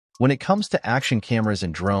When it comes to action cameras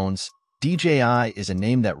and drones, DJI is a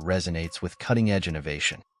name that resonates with cutting-edge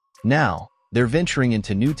innovation. Now, they're venturing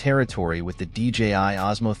into new territory with the DJI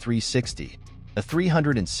Osmo 360, a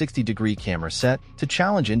 360-degree camera set to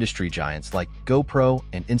challenge industry giants like GoPro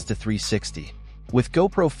and Insta360. With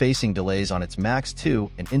GoPro facing delays on its Max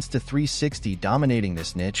 2 and Insta360 dominating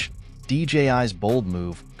this niche, DJI's bold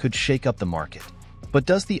move could shake up the market. But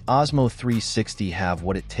does the Osmo 360 have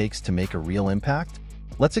what it takes to make a real impact?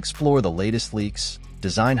 Let's explore the latest leaks,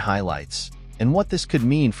 design highlights, and what this could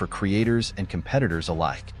mean for creators and competitors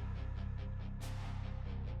alike.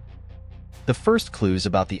 The first clues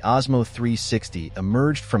about the Osmo 360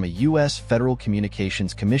 emerged from a U.S. Federal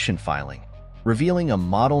Communications Commission filing, revealing a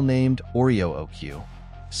model named Oreo OQ.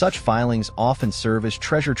 Such filings often serve as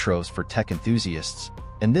treasure troves for tech enthusiasts,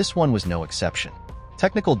 and this one was no exception.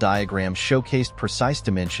 Technical diagrams showcased precise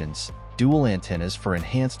dimensions, dual antennas for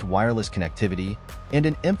enhanced wireless connectivity, and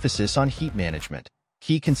an emphasis on heat management,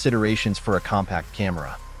 key considerations for a compact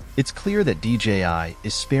camera. It's clear that DJI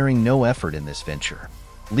is sparing no effort in this venture.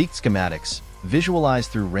 Leaked schematics,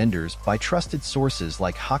 visualized through renders by trusted sources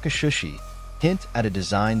like Hakushushi, hint at a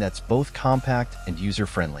design that's both compact and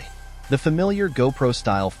user-friendly. The familiar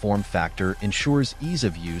GoPro-style form factor ensures ease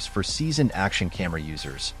of use for seasoned action camera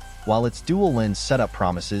users, while its dual-lens setup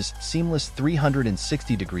promises seamless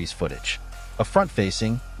 360 degrees footage. A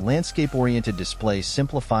front-facing, landscape-oriented display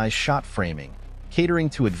simplifies shot framing, catering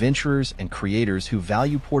to adventurers and creators who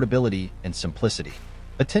value portability and simplicity.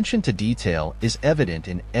 Attention to detail is evident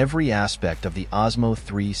in every aspect of the Osmo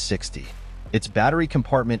 360. Its battery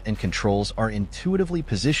compartment and controls are intuitively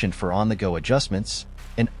positioned for on-the-go adjustments,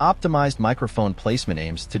 and optimized microphone placement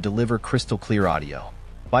aims to deliver crystal-clear audio.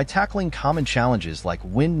 By tackling common challenges like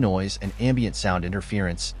wind noise and ambient sound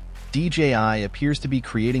interference, DJI appears to be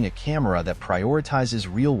creating a camera that prioritizes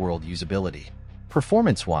real-world usability.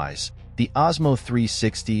 Performance-wise, the Osmo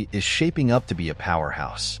 360 is shaping up to be a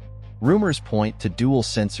powerhouse. Rumors point to dual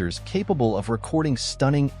sensors capable of recording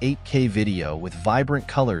stunning 8K video with vibrant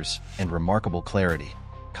colors and remarkable clarity.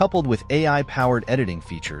 Coupled with AI-powered editing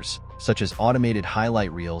features, such as automated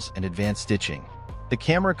highlight reels and advanced stitching, the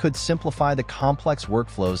camera could simplify the complex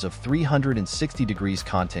workflows of 360 degrees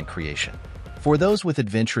content creation. For those with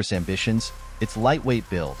adventurous ambitions, its lightweight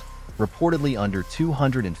build, reportedly under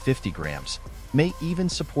 250 grams, may even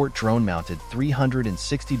support drone-mounted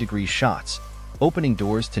 360-degree shots, opening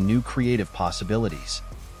doors to new creative possibilities.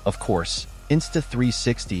 Of course,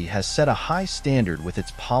 Insta360 has set a high standard with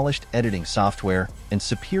its polished editing software and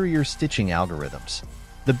superior stitching algorithms.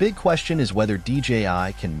 The big question is whether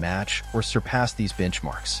DJI can match or surpass these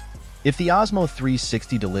benchmarks. If the Osmo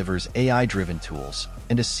 360 delivers AI-driven tools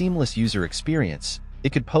and a seamless user experience,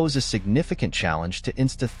 it could pose a significant challenge to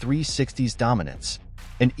Insta360's dominance.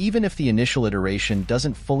 And even if the initial iteration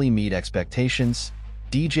doesn't fully meet expectations,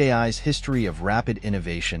 DJI's history of rapid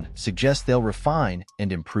innovation suggests they'll refine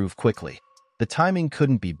and improve quickly. The timing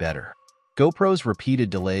couldn't be better. GoPro's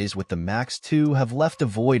repeated delays with the Max 2 have left a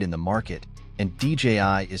void in the market, and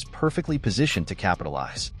DJI is perfectly positioned to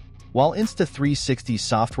capitalize. While Insta360's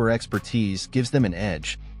software expertise gives them an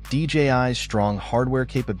edge, DJI's strong hardware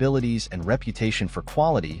capabilities and reputation for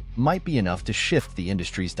quality might be enough to shift the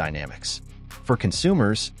industry's dynamics. For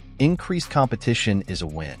consumers, increased competition is a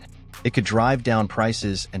win. It could drive down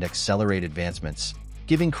prices and accelerate advancements,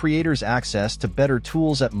 giving creators access to better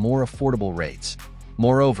tools at more affordable rates.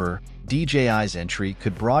 Moreover, DJI's entry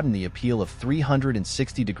could broaden the appeal of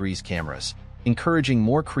 360 degrees cameras, encouraging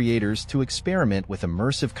more creators to experiment with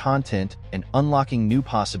immersive content and unlocking new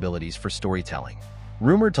possibilities for storytelling.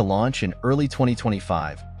 Rumored to launch in early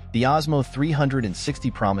 2025, the Osmo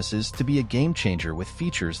 360 promises to be a game-changer with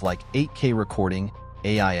features like 8K recording,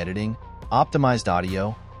 AI editing, optimized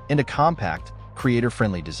audio, and a compact,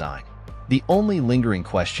 creator-friendly design. The only lingering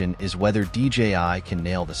question is whether DJI can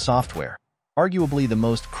nail the software, arguably the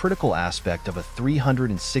most critical aspect of a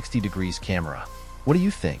 360 degrees camera. What do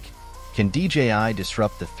you think? Can DJI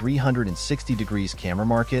disrupt the 360 degrees camera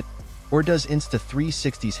market, or does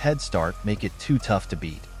Insta360's head start make it too tough to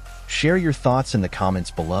beat? Share your thoughts in the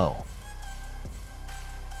comments below.